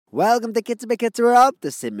Welcome to Kitzur Kitzur Up,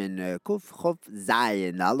 the Simin Kuf Chof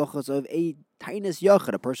Zayin, the halachos of a tainis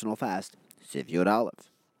yochid, a personal fast, Siv Yod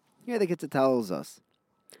Aleph. Here the Kitzur tells us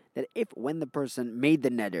that when the person made the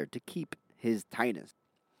neder to keep his tainis,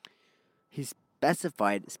 he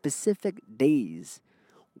specified specific days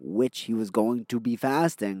which he was going to be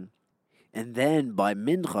fasting, and then by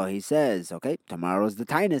mincha he says, okay, tomorrow's the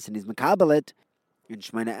tainis, and he's makabelit in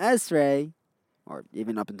Shemona Esrei, or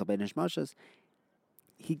even up until Bein Hashmashas,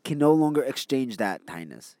 he can no longer exchange that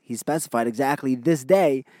tainis. He specified exactly this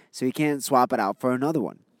day, so he can't swap it out for another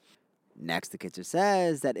one. Next, the Kitzur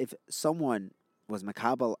says that if someone was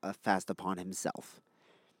makabel a fast upon himself,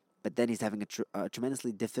 but then he's having a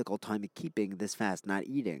tremendously difficult time keeping this fast, not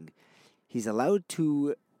eating, he's allowed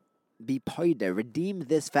to be paida, redeem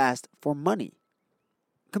this fast for money,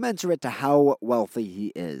 commensurate to how wealthy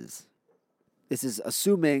he is. This is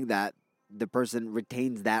assuming that the person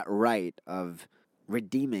retains that right of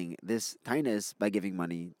redeeming this tainis by giving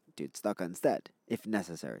money to tzedakah instead, if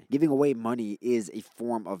necessary. Giving away money is a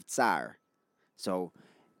form of tsar. So,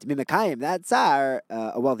 to be mekayim that tsar,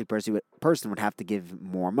 a wealthy person would have to give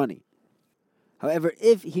more money. However,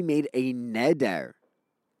 if he made a neder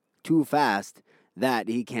too fast that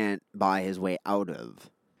he can't buy his way out of,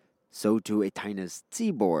 so too a tainis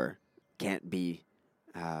tzibor can't be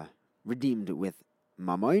redeemed with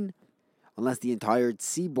mammon, unless the entire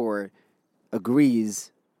tzibor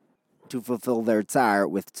agrees to fulfill their tsar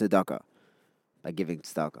with tzedakah, by giving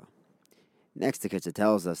tzedakah. Next, the Kitzur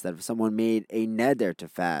tells us that if someone made a neder to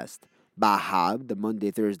fast, Bahag, the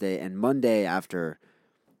Monday, Thursday, and Monday after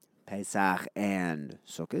Pesach and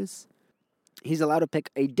Sukkot, he's allowed to pick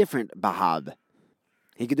a different Bahab.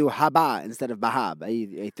 He could do Haba instead of Bahab,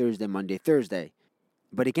 a Thursday, Monday, Thursday.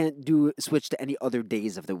 But he can't switch to any other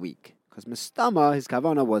days of the week. Because Mistama, his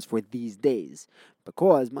kavana was for these days.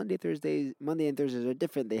 Because Monday and Thursdays are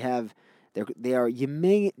different. They are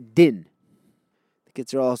Yemei Din. The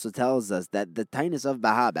Kitzur also tells us that the tainis of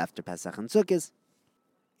Bahab after Pesach and Sukkot,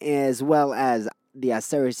 as well as the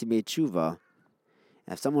Aseres Yemei Tshuva,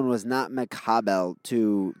 if someone was not mekabel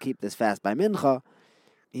to keep this fast by mincha,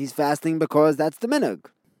 he's fasting because that's the minhag.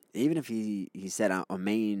 Even if he said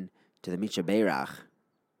amen to the Misha Beirach,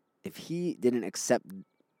 if he didn't accept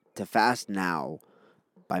to fast now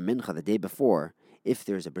by mincha the day before, if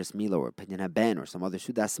there's a bris milah or pinyan haben or some other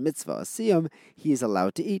sudas mitzvah, a siyum, he is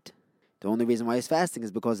allowed to eat. The only reason why he's fasting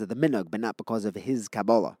is because of the minhag, but not because of his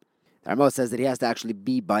kabbalah. The Rambam says that he has to actually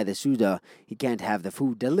be by the suda. He can't have the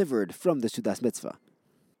food delivered from the sudas mitzvah.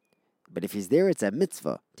 But if he's there, it's a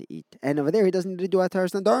mitzvah to eat. And over there, he doesn't need to do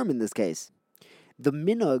ataras nadarim in this case. The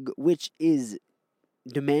minhag, which is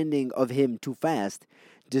demanding of him to fast,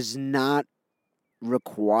 does not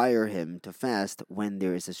require him to fast when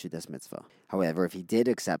there is a Sudas mitzvah. However, if he did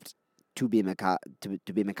accept to be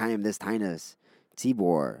Mekayim this tainis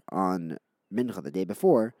tzibor on mincha the day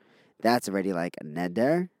before, that's already like a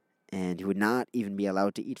neder, and he would not even be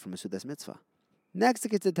allowed to eat from a Sudas mitzvah. Next, the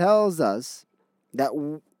Kitzur tells us that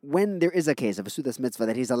when there is a case of a Sudas mitzvah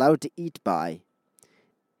that he's allowed to eat by,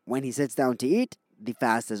 when he sits down to eat, the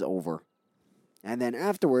fast is over. And then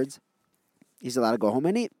afterwards, he's allowed to go home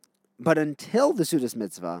and eat. But until the Sudas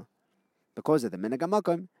mitzvah, because of the minhag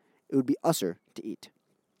hamakom, it would be usher to eat.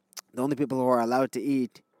 The only people who are allowed to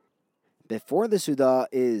eat before the Suda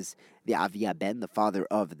is the Avia Ben, the father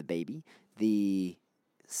of the baby, the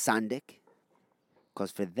Sandik, because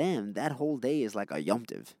for them, that whole day is like a Yom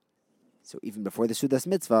Tiv. So even before the Sudas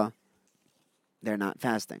mitzvah, they're not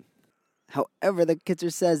fasting. However, the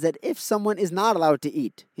Kitzur says that if someone is not allowed to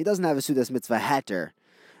eat, he doesn't have a Sudas mitzvah heter.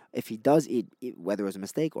 If he does eat, whether it was a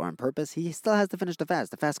mistake or on purpose, he still has to finish the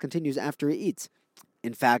fast. The fast continues after he eats.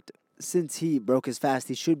 In fact, since he broke his fast,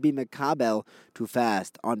 he should be mekabel to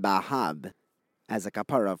fast on Bahab as a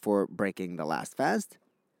kapara for breaking the last fast.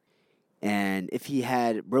 And if he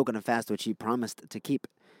had broken a fast which he promised to keep,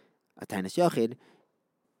 a tainis yochid,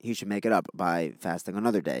 he should make it up by fasting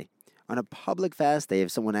another day. On a public fast day,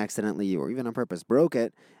 if someone accidentally or even on purpose broke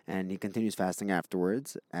it, and he continues fasting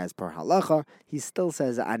afterwards, as per halacha, he still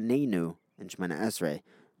says anenu in Shemona Esrei.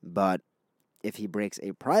 But if he breaks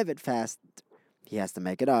a private fast, he has to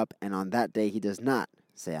make it up, and on that day he does not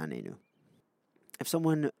say anenu. If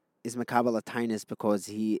someone is mekabel a tainis because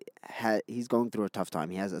he's going through a tough time,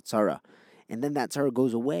 he has a tzara, and then that tzara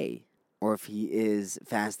goes away, or if he is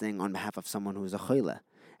fasting on behalf of someone who's a choyle,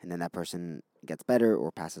 and then that person gets better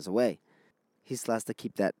or passes away, he still has to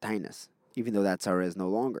keep that tainis, even though that tzara is no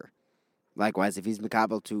longer. Likewise, if he's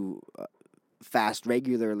mekabel to fast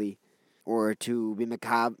regularly, or to be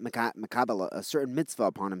mekabel a certain mitzvah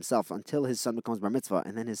upon himself until his son becomes bar mitzvah,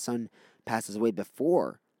 and then his son passes away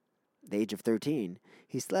before the age of 13,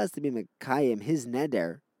 he still has to be Mekayim his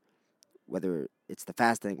neder, whether it's the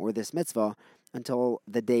fasting or this mitzvah, until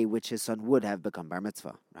the day which his son would have become bar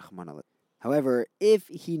mitzvah. However, if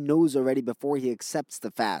he knows already before he accepts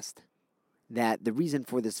the fast that the reason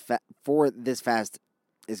for this fast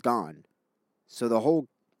is gone, so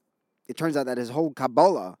it turns out that his whole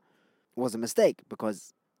Kabbalah was a mistake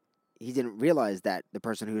because he didn't realize that the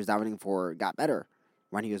person who he was davening for got better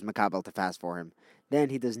when he was makabel to fast for him, then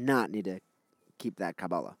he does not need to keep that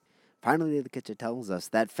Kabbalah. Finally, the Kitzur tells us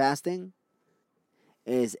that fasting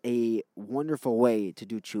is a wonderful way to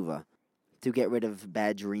do tshuva, to get rid of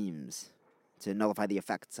bad dreams, to nullify the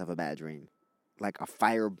effects of a bad dream, like a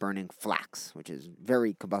fire-burning flax, which is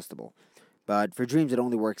very combustible. But for dreams, it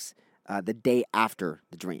only works the day after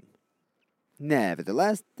the dream.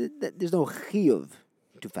 Nevertheless, there's no chiyuv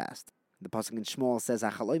to fast. The pasuk in Shmuel says,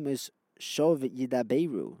 "Achaloimus shov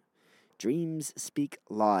yidaberu." Dreams speak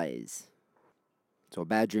lies. So a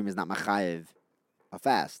bad dream is not machayev a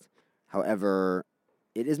fast. However,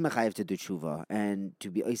 it is machayev to do tshuva and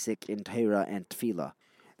to be oisik in Torah and tefillah.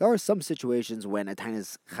 There are some situations when a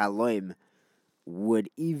tainas chaloim would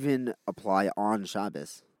even apply on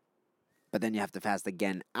Shabbos, but then you have to fast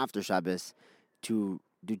again after Shabbos to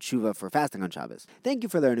do tshuva for fasting on Shabbos. Thank you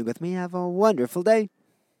for learning with me. Have a wonderful day.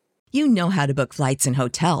 You know how to book flights and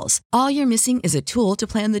hotels. All you're missing is a tool to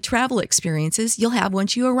plan the travel experiences you'll have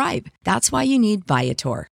once you arrive. That's why you need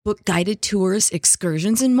Viator. Book guided tours,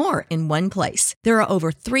 excursions, and more in one place. There are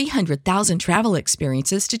over 300,000 travel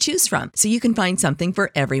experiences to choose from, so you can find something for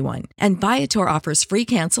everyone. And Viator offers free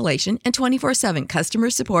cancellation and 24/7 customer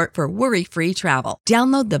support for worry-free travel.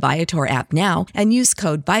 Download the Viator app now and use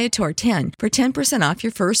code Viator10 for 10% off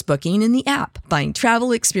your first booking in the app. Find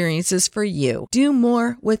travel experiences for you. Do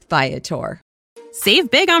more with Viator. Save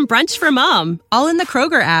big on brunch for mom, all in the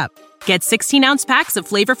Kroger app. Get 16-ounce packs of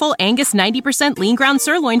flavorful Angus 90% lean ground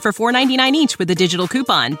sirloin for $4.99 each with a digital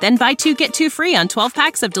coupon. Then buy 2, get 2 free on 12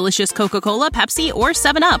 packs of delicious Coca-Cola, Pepsi, or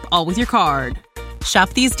 7-Up, all with your card. Shop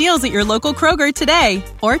these deals at your local Kroger today,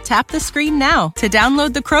 or tap the screen now to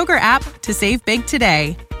download the Kroger app to save big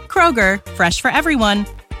today. Kroger, fresh for everyone.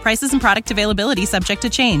 Prices and product availability subject to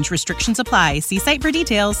change. Restrictions apply. See site for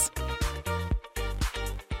details.